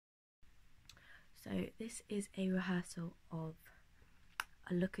So this is a rehearsal of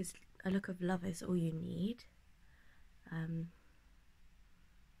a look of love is all you need.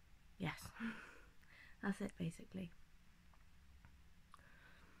 Yes, that's it basically.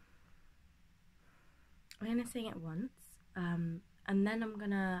 I'm gonna sing it once, and then I'm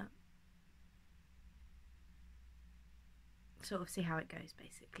gonna sort of see how it goes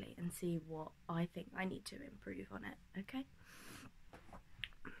basically, and see what I think I need to improve on it. Okay.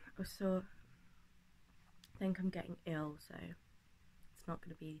 Also, I think I'm getting ill, so it's not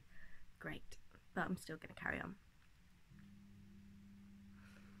going to be great, but I'm still going to carry on.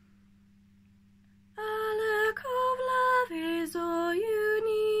 A look of love is all you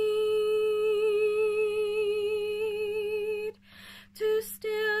need to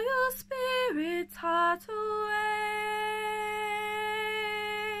steal your spirit's heart away.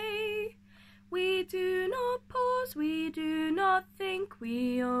 We do not pause, we do not think,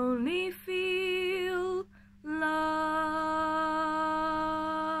 we only feel love.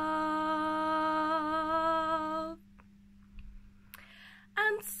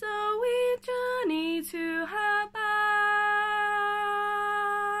 And so we journey to her bow,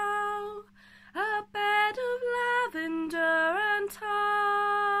 a bed of lavender and thyme.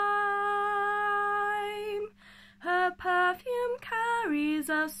 Her perfume carries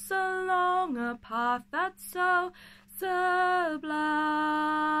us along a path that's so sublime.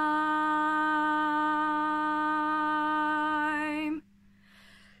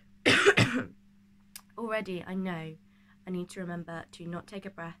 Already I know I need to remember to not take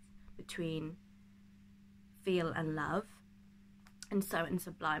a breath between feel and love and so and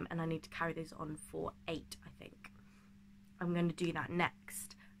sublime, and I need to carry those on for 8, I think. I'm going to do that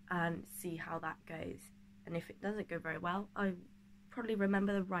next and see how that goes, and if it doesn't go very well, I probably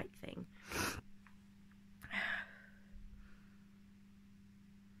remember the right thing.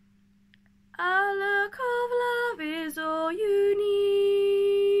 A look of love is all you need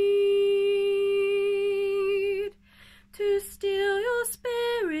to steal your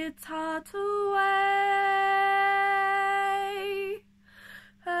spirit's heart away.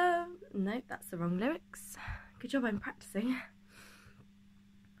 No, that's the wrong lyrics. Good job, I'm practicing.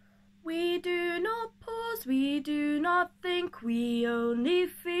 We do not pause, we do not think, we only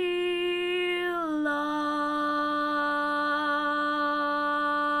feel love.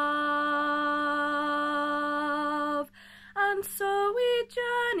 And so we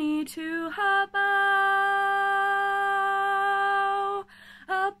journey to her bow,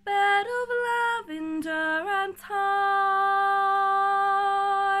 a bed of lavender and thyme.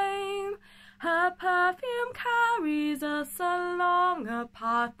 Her perfume carries us along a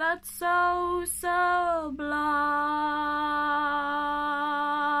path that's so sublime.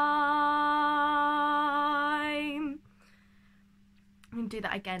 I'm going to do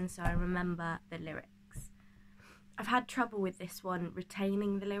that again so I remember the lyrics. I've had trouble with this one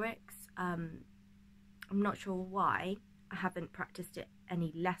retaining the lyrics. I'm not sure why. I haven't practiced it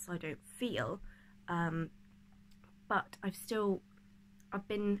any less, I don't feel. But I've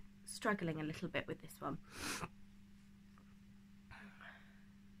been struggling a little bit with this one.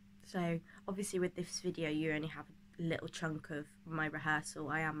 So obviously with this video you only have a little chunk of my rehearsal.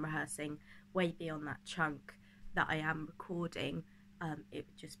 I am rehearsing way beyond that chunk that I am recording. It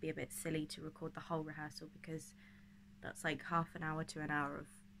would just be a bit silly to record the whole rehearsal, because that's like half an hour to an hour of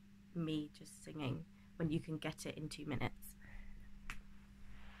me just singing when you can get it in 2 minutes.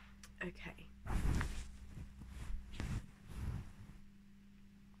 Okay.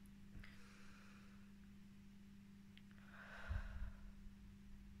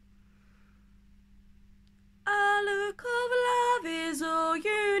 A look of love is all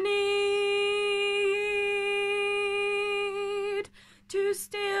you need to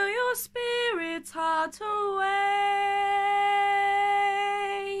steal your spirit's heart away.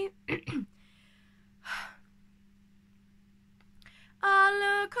 A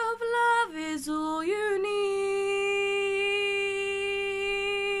look of love is all you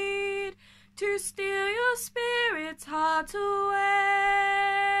need to steal your spirit's heart away.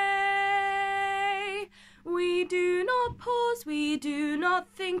 We do not pause, we do not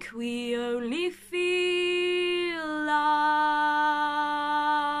think, we only feel love.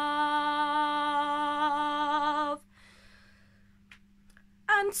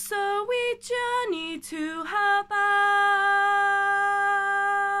 And so we journey to her bow,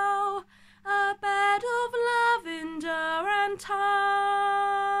 a bed of lavender and thyme.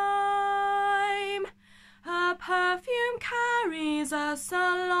 Her perfume carries us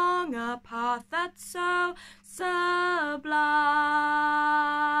along a path that's so sublime.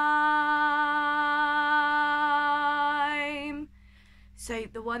 So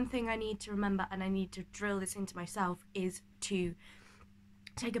the the one thing I need to remember, and I need to drill this into myself, is to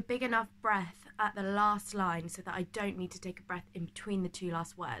take a big enough breath at the last line so that I don't need to take a breath in between the two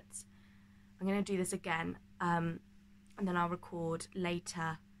last words. I'm going to do this again, and then I'll record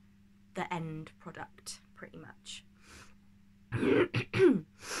later the end product, pretty much.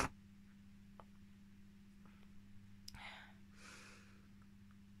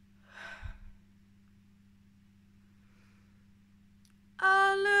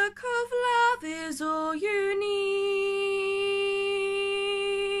 A look of love is all you need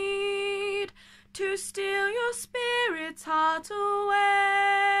to steal your spirit's heart away.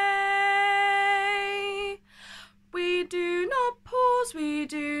 We do not pause, we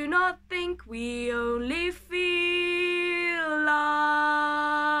do not think, we only feel love.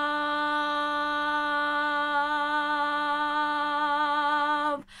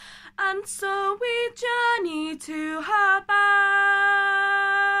 And so we journey to her bow,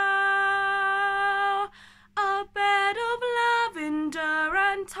 a bed of lavender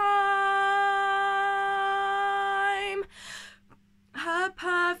and thyme. Her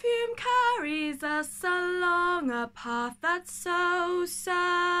perfume carries us along a path that's so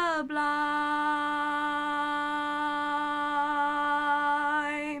sublime.